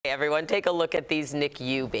Everyone, take a look at these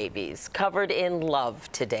NICU babies. Covered in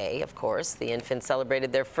love today, of course. The infants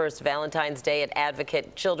celebrated their first Valentine's Day at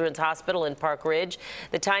Advocate Children's Hospital in Park Ridge.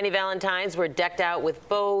 The tiny Valentines were decked out with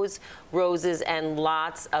bows, roses, and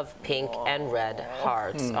lots of pink and red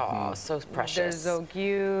hearts. Oh, so precious. They're so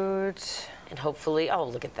cute. And hopefully, oh,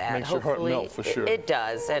 look at that. Makes hopefully, your heart melt for sure. It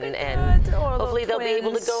does. And Oh, hopefully they'll be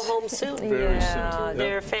able to twins. go home soon. Very To soon.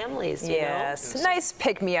 their families, you Yes, know? nice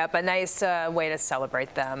pick-me-up, a nice way to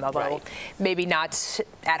celebrate them, although Right. maybe not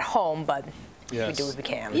at home, but we Yes. do what we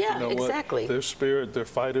can. Yeah, You know exactly. What? Their spirit, they're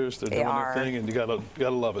fighters, they're doing are. their thing, and you gotta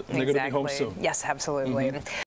love it. And they're gonna be home soon. Yes, absolutely.